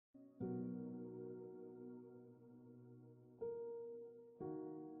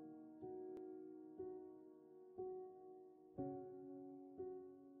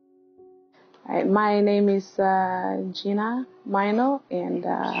My name is Gina Maino, and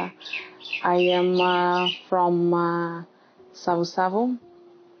I am from Savo,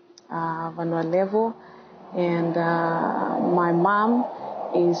 Vanuatu, and my mom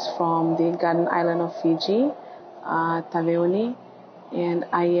is from the Garden Island of Fiji, Taveuni, and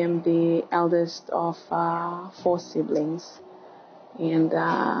I am the eldest of 4 siblings, and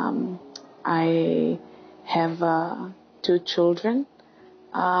I have 2 children.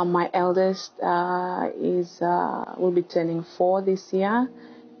 My eldest will be turning 4 this year,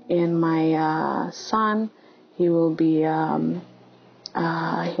 and my son, he'll be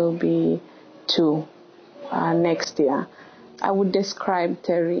 2 next year. I would describe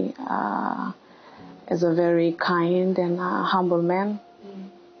Terry as a very kind and humble man.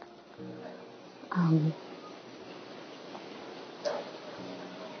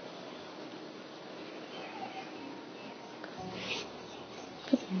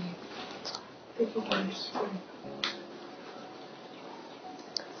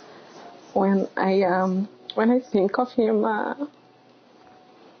 When I think of him, I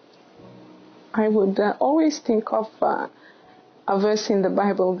would always think of a verse in the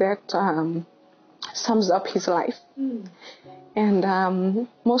Bible that sums up his life. And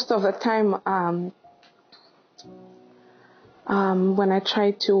most of the time, when I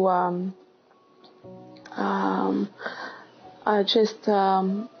try to just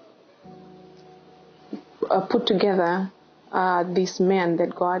put together this man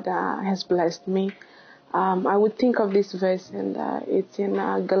that God has blessed me, I would think of this verse, and it's in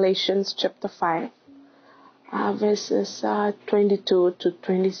Galatians chapter 5, verses 22 to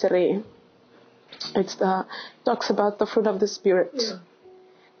 23. It talks about the fruit of the Spirit.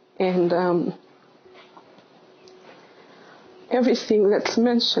 And everything that's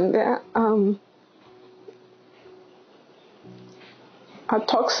mentioned there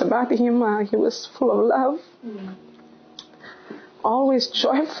talks about him. He was full of love, always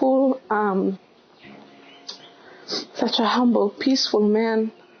joyful, such a humble, peaceful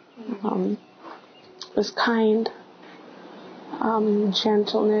man, was kind,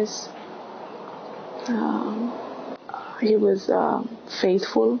 gentleness. He was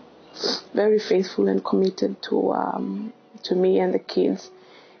faithful, very faithful and committed to me and the kids,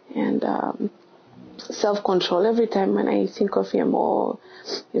 and self-control. Every time when I think of him, or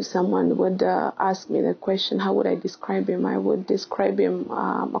if someone would ask me the question, how would I describe him, I would describe him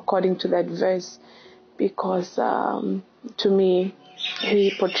according to that verse, because to me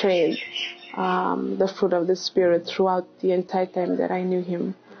he portrayed the fruit of the Spirit throughout the entire time that I knew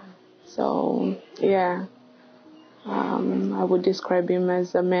him. So yeah, I would describe him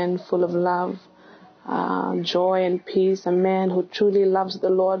as a man full of love, joy and peace, a man who truly loves the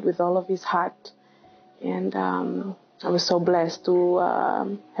Lord with all of his heart. And I was so blessed to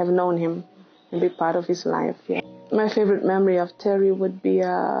have known him and be part of his life. Yeah. My favorite memory of Terry would be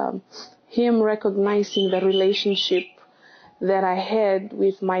him recognizing the relationship that I had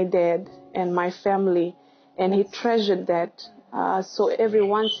with my dad and my family, and he treasured that. So every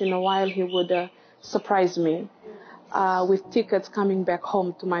once in a while he would surprise me with tickets coming back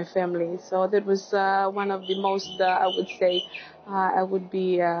home to my family. So that was one of the most, I would say, I would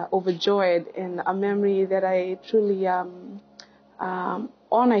be overjoyed, and a memory that I truly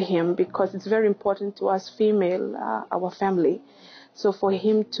honor him, because it's very important to us female, our family. So for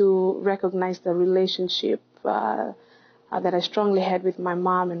him to recognize the relationship that I strongly had with my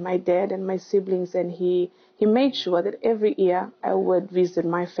mom and my dad and my siblings, and he made sure that every year I would visit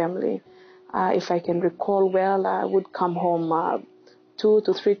my family. If I can recall well, I would come home 2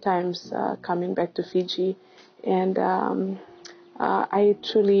 to 3 times coming back to Fiji, and I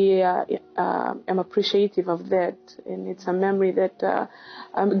truly am appreciative of that, and it's a memory that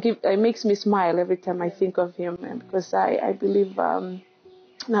it makes me smile every time I think of him, and because I believe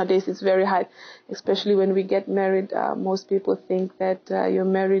nowadays it's very hard, especially when we get married. Most people think that you're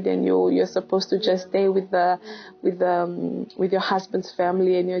married and you're supposed to just stay with your husband's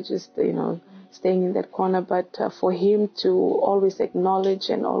family, and you're just staying in that corner. But for him to always acknowledge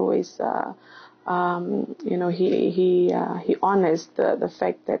and always he honors the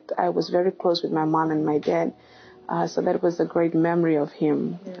fact that I was very close with my mom and my dad. So that was a great memory of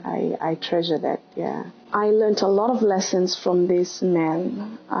him. Yeah. I treasure that, yeah. I learned a lot of lessons from this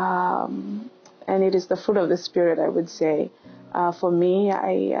man, and it is the fruit of the Spirit, I would say. For me,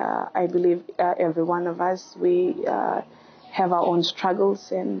 I believe every one of us, we have our own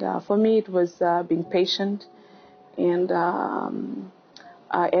struggles, and for me it was being patient, and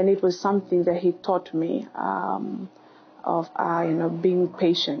it was something that he taught me, of being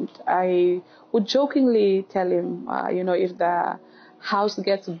patient. I would jokingly tell him, if the house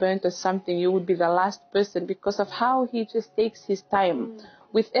gets burnt or something, you would be the last person because of how he just takes his time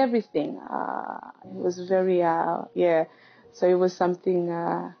with everything. It was very, yeah. So it was something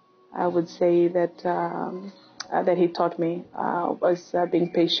I would say that that he taught me was being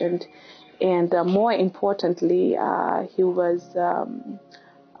patient, and more importantly, he was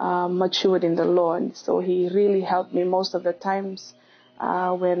matured in the Lord. So he really helped me most of the times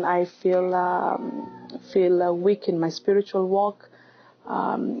when I feel weak in my spiritual walk.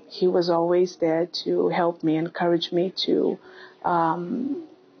 He was always there to help me, encourage me to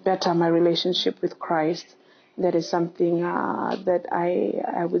better my relationship with Christ. That is something that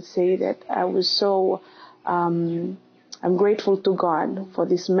I would say that I was so I'm grateful to God for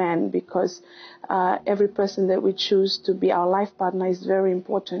this man, because every person that we choose to be our life partner is very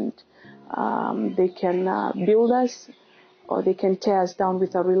important. They can build us, or they can tear us down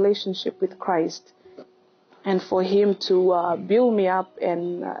with a relationship with Christ. And for him to build me up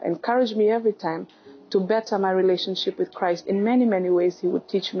and encourage me every time to better my relationship with Christ in many, many ways, he would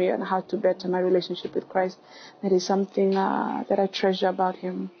teach me on how to better my relationship with Christ. That is something that I treasure about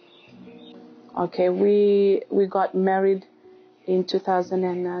him. Okay, we got married in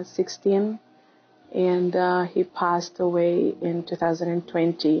 2016, and he passed away in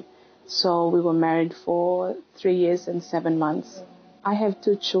 2020. So we were married for 3 years and 7 months. I have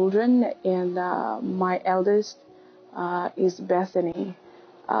 2 children, and my eldest is Bethany.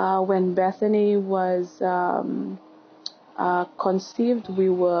 When Bethany was conceived, we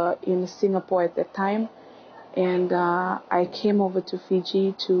were in Singapore at that time, and I came over to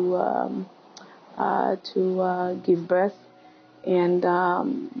Fiji to give birth. And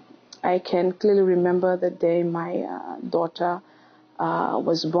I can clearly remember the day my daughter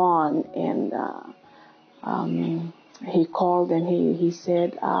was born, and he called and he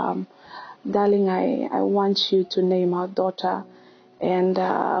said, darling, I want you to name our daughter, and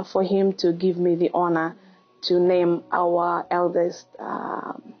for him to give me the honor to name our eldest.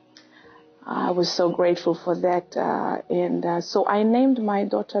 I was so grateful for that, and so I named my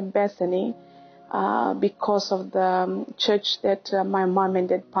daughter Bethany because of the church that my mom and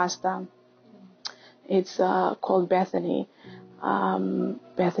dad pastor. It's called Bethany.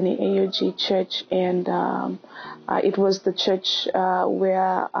 Bethany AUG Church, and it was the church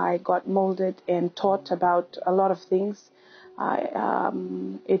where I got molded and taught about a lot of things.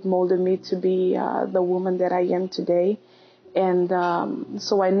 It molded me to be the woman that I am today, and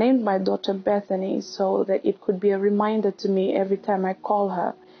so I named my daughter Bethany so that it could be a reminder to me every time I call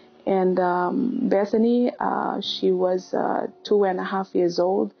her. And Bethany, she was 2.5 years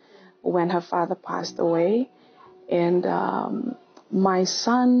old when her father passed away. And my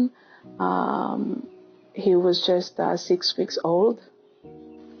son, he was just 6 weeks old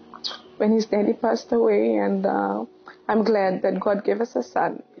when his daddy passed away. And I'm glad that God gave us a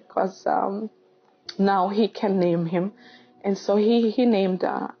son, because now he can name him. And so he named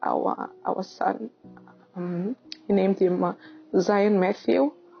our son. He named him Zion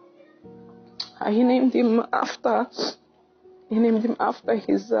Matthew. He named him after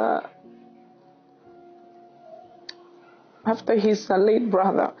his late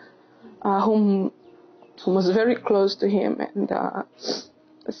brother, whom was very close to him, and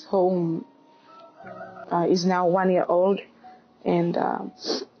so is now 1 year old and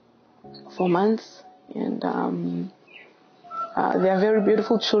 4 months, and they are very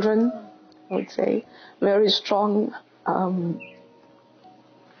beautiful children, I would say, very strong.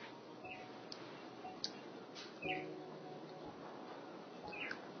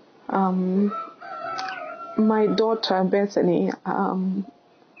 My daughter Bethany,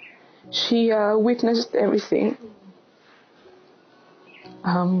 she witnessed everything.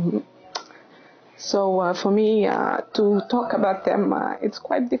 So for me to talk about them, it's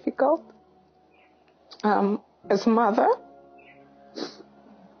quite difficult. As a mother,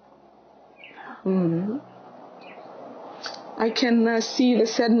 I can see the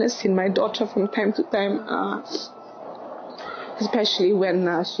sadness in my daughter from time to time, especially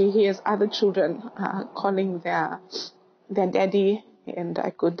when she hears other children calling their daddy, and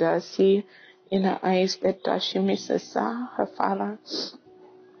I could see in her eyes that she misses her father.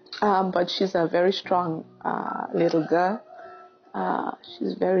 But she's a very strong little girl.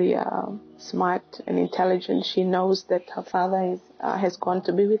 She's very smart and intelligent. She knows that her father has gone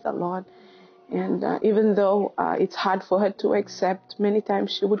to be with the Lord. And even though it's hard for her to accept, many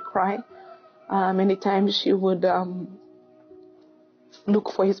times she would cry. Many times she would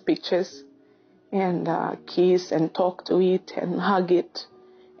look for his pictures and kiss and talk to it and hug it.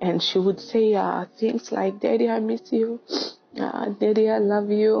 And she would say things like, Daddy, I miss you. Daddy, I love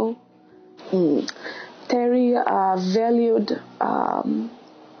you. Terry valued,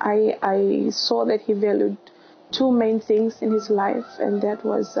 I saw that he valued two main things in his life, and that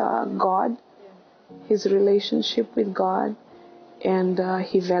was God, his relationship with God, and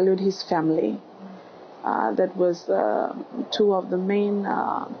he valued his family. That was two of the main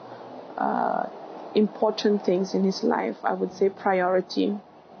important things in his life. I would say priority.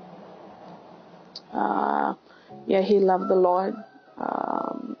 He loved the Lord.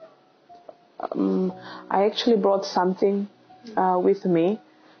 I actually brought something with me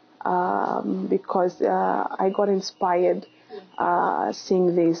because I got inspired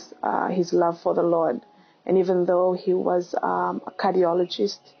seeing this, his love for the Lord. And even though he was a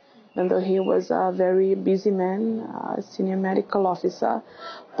cardiologist, even though he was a very busy man, senior medical officer,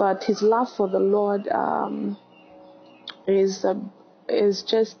 but his love for the Lord is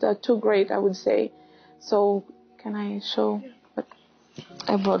just too great, I would say. So can I show?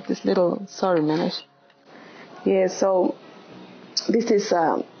 I brought this little, sorry, Manish. Yeah, so this is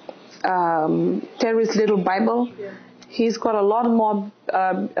Terry's little Bible. He's got a lot more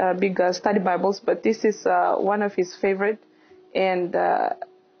big study Bibles, but this is one of his favorite. And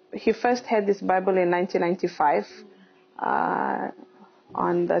he first had this Bible in 1995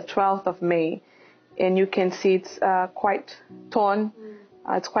 on the 12th of May. And you can see it's quite torn.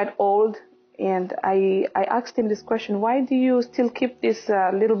 It's quite old. And I asked him this question, why do you still keep this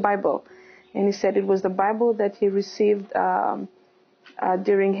little Bible? And he said it was the Bible that he received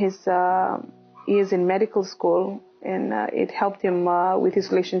during his years in medical school, and it helped him with his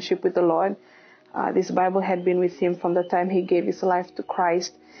relationship with the Lord. This Bible had been with him from the time he gave his life to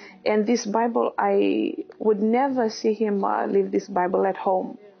Christ. And this Bible, I would never see him leave this Bible at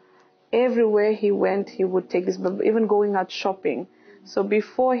home. Everywhere he went, he would take this Bible, even going out shopping. So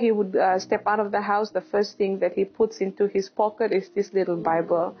before he would step out of the house, the first thing that he puts into his pocket is this little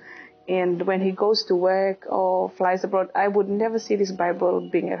Bible. And when he goes to work or flies abroad, I would never see this Bible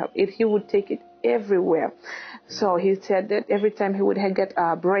being at home. He would take it everywhere. So he said that every time he would get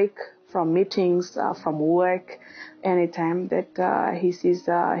a break from meetings, from work, anytime that he sees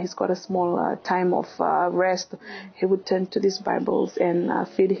he's got a small time of rest, he would turn to these Bibles and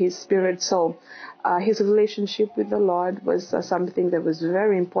feed his spirit. So his relationship with the Lord was something that was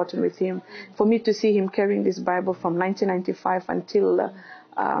very important with him. For me to see him carrying this Bible from 1995 until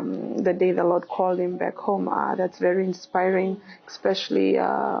the day the Lord called him back home, that's very inspiring, especially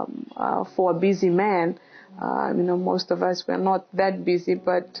for a busy man. Most of us, we're not that busy,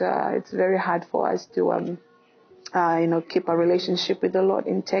 but it's very hard for us to keep a relationship with the Lord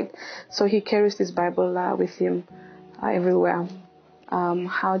intact. So he carries this Bible with him everywhere.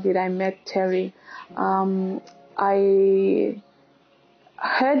 How did I met Terry? I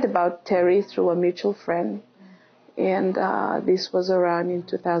heard about Terry through a mutual friend, and this was around in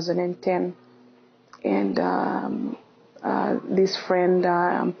 2010. And this friend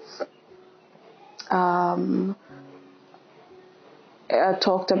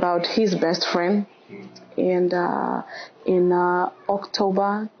talked about his best friend. And in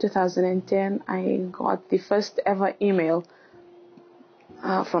October 2010, I got the first ever email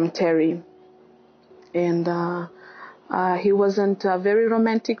from Terry. And he wasn't a very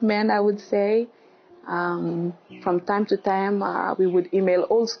romantic man, I would say. From time to time, we would email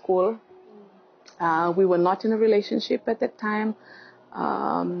old school. We were not in a relationship at that time.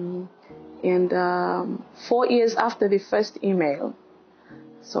 And 4 years after the first email,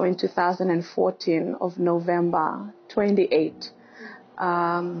 so in 2014 of November 28,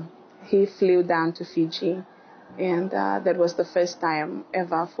 he flew down to Fiji. And that was the first time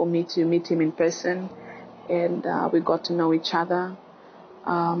ever for me to meet him in person. And we got to know each other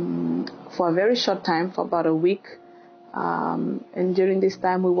for a very short time, for about a week. And during this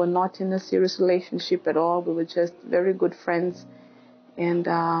time, we were not in a serious relationship at all. We were just very good friends. And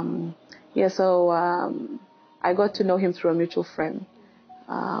so I got to know him through a mutual friend.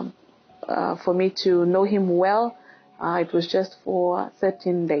 For me to know him well, it was just for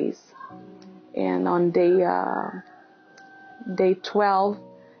 13 days. And on day 12,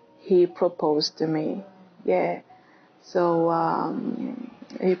 he proposed to me. Yeah. So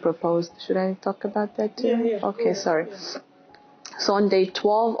he proposed. Should I talk about that too? Yeah. Okay, sorry. So on day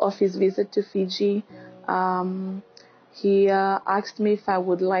 12 of his visit to Fiji, he asked me if I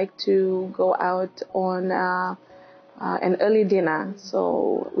would like to go out on an early dinner.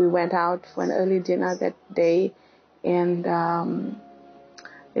 So we went out for an early dinner that day, and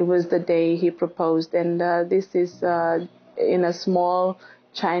it was the day he proposed. And this is in a small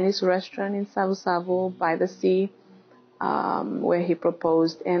Chinese restaurant in Savo by the sea, where he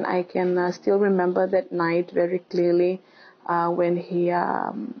proposed. And I can still remember that night very clearly when he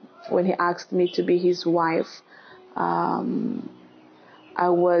when he asked me to be his wife. I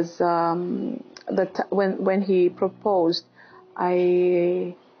was when he proposed,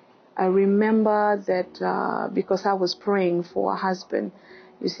 I remember that because I was praying for a husband.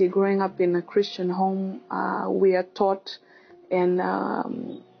 You see, growing up in a Christian home, we are taught and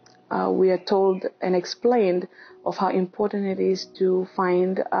we are told and explained of how important it is to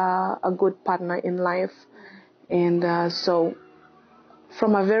find a good partner in life. And so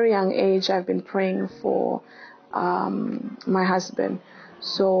from a very young age, I've been praying for my husband.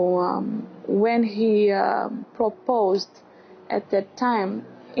 So when he proposed at that time,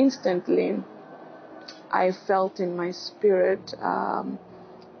 instantly I felt in my spirit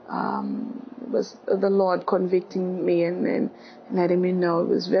was the Lord convicting me and letting me know. It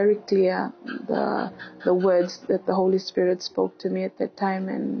was very clear, the words that the Holy Spirit spoke to me at that time,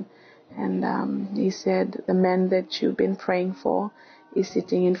 and he said, the man that you've been praying for is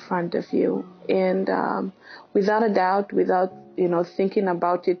sitting in front of you. And without a doubt, without thinking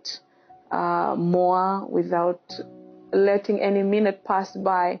about it more, without letting any minute pass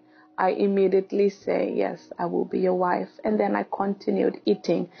by, I immediately say, yes, I will be your wife. And then I continued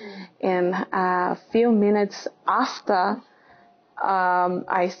eating. And a few minutes after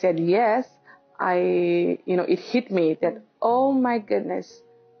I said yes, it hit me that, oh my goodness,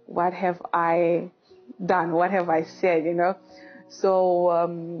 what have I done? What have I said,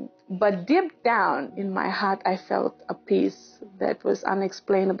 So, but deep down in my heart, I felt a peace that was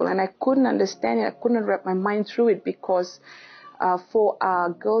unexplainable. And I couldn't understand it. I couldn't wrap my mind through it, because for a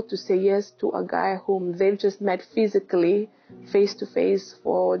girl to say yes to a guy whom they've just met physically, face to face,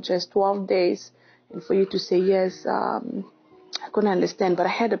 for just 12 days, and for you to say yes, I couldn't understand. But I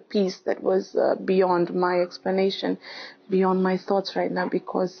had a peace that was beyond my explanation, beyond my thoughts right now,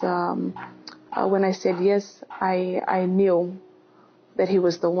 because when I said yes, I knew that he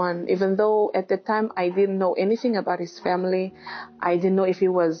was the one. Even though at the time I didn't know anything about his family, I didn't know if he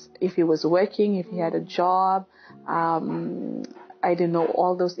was working, if he had a job. I didn't know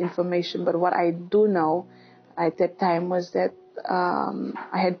all those information. But what I do know at that time was that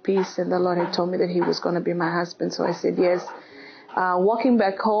I had peace, and the Lord had told me that he was going to be my husband. So I said yes. Walking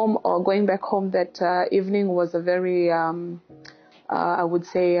back home, or going back home that evening, was a very I would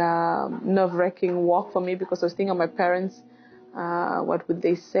say nerve-wracking walk for me, because I was thinking of my parents. What would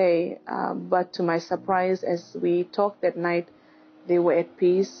they say? But to my surprise, as we talked that night, they were at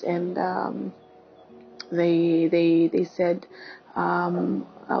peace, and they said,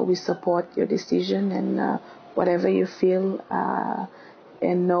 we support your decision, and whatever you feel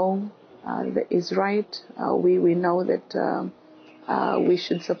and know that is right, we know that we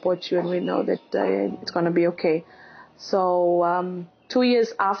should support you, and we know that it's going to be okay. So 2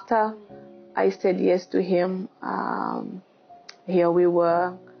 years after I said yes to him, here we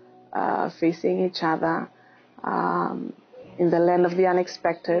were facing each other in the land of the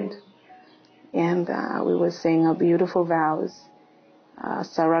unexpected, and we were saying our beautiful vows,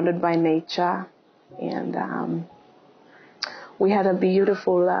 surrounded by nature, and we had a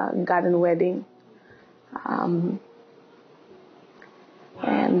beautiful garden wedding,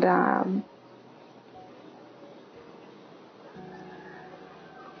 and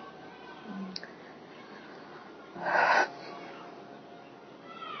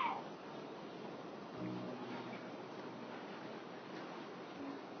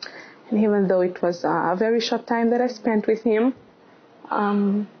even though it was a very short time that I spent with him,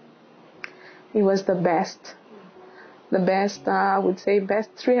 it was the best, I would say,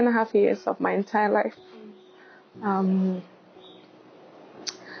 best 3.5 years of my entire life.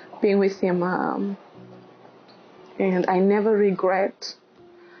 Being with him, and I never regret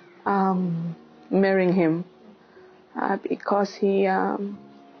marrying him, because he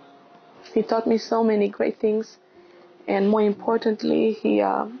taught me so many great things, and more importantly, he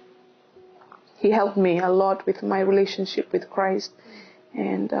helped me a lot with my relationship with Christ,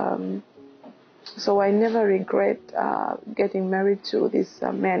 and so I never regret getting married to this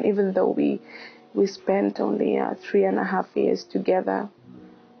man, even though we spent only 3.5 years together,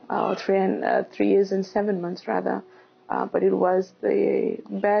 or 3 years and 7 months rather, but it was the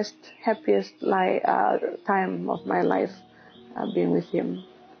best, happiest time of my life, being with him.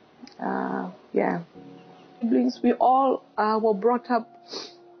 Yeah. Siblings, we all were brought up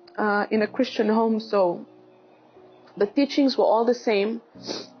in a Christian home, so the teachings were all the same,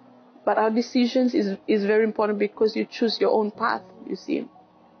 but our decisions is very important, because you choose your own path, you see.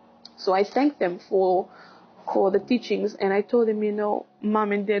 So I thank them for the teachings, and I told them,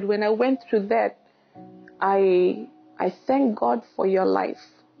 Mom and Dad, when I went through that, I thank God for your life,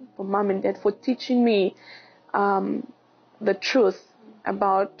 for Mom and Dad, for teaching me the truth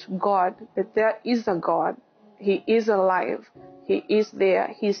about God, that there is a God. He is alive. He is there.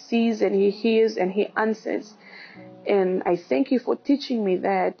 He sees and He hears and He answers. And I thank you for teaching me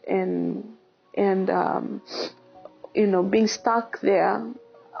that, and being stuck there,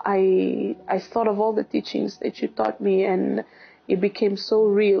 I thought of all the teachings that you taught me, and it became so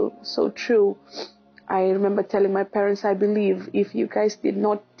real, so true. I remember telling my parents, I believe if you guys did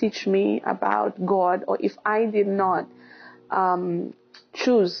not teach me about God, or if I did not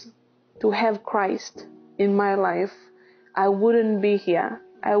choose to have Christ in my life, I wouldn't be here.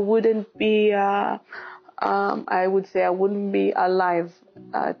 I wouldn't be, I would say I wouldn't be alive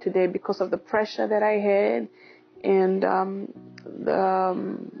today, because of the pressure that I had, and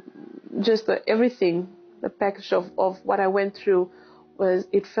everything, the package of what I went through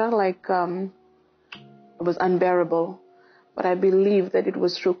it felt like it was unbearable. But I believe that it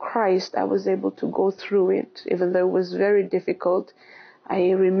was through Christ I was able to go through it, even though it was very difficult.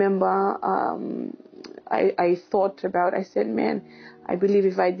 I remember I thought about, I said, man, I believe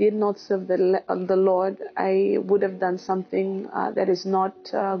if I did not serve the Lord, I would have done something that is not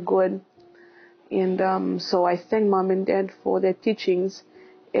good. And so I thank Mom and Dad for their teachings.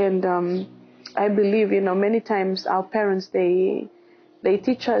 And I believe, many times our parents, they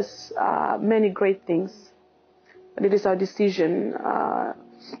teach us many great things. But it is our decision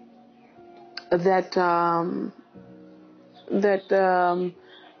that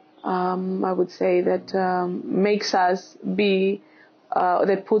I would say that makes us be,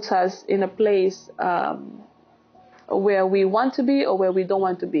 that puts us in a place where we want to be or where we don't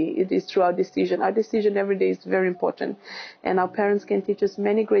want to be. It is through our decision. Our decision every day is very important. And our parents can teach us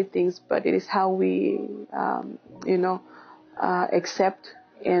many great things, but it is how we, accept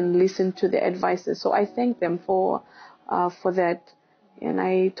and listen to their advices. So I thank them for that. And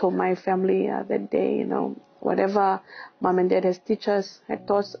I told my family that day, whatever Mom and Dad has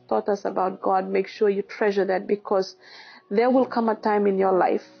taught us about God, make sure you treasure that, because there will come a time in your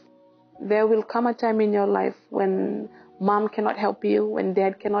life. There will come a time in your life when Mom cannot help you, when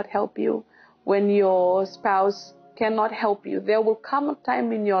Dad cannot help you, when your spouse cannot help you. There will come a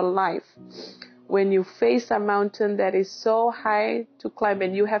time in your life when you face a mountain that is so high to climb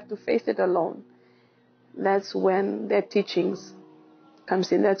and you have to face it alone. That's when their teachings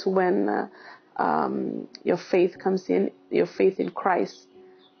comes in. That's when your faith comes in, your faith in Christ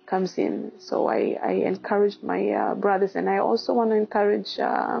comes in. So I encouraged my brothers, and I also want to encourage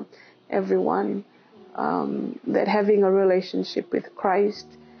everyone that having a relationship with Christ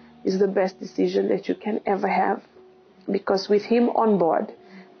is the best decision that you can ever have, because with Him on board,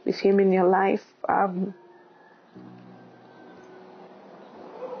 with Him in your life,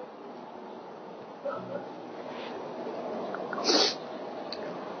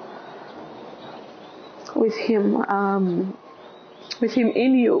 with Him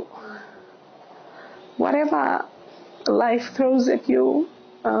in you, whatever life throws at you,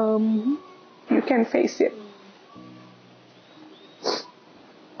 you can face it.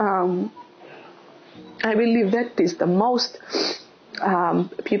 I believe that is the most.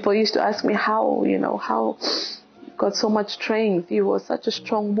 People used to ask me how you got so much strength. You were such a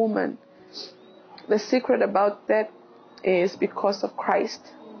strong woman. The secret about that is because of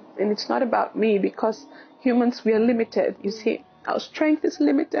Christ. And it's not about me, because humans, we are limited. You see, our strength is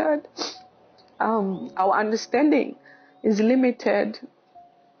limited. Our understanding is limited.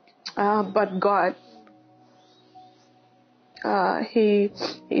 But God, He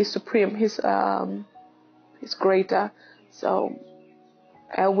is supreme. He's greater. So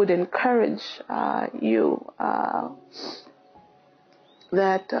I would encourage you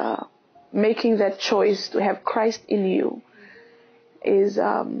that making that choice to have Christ in you is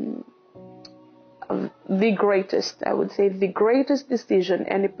the greatest, I would say, the greatest decision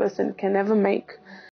any person can ever make.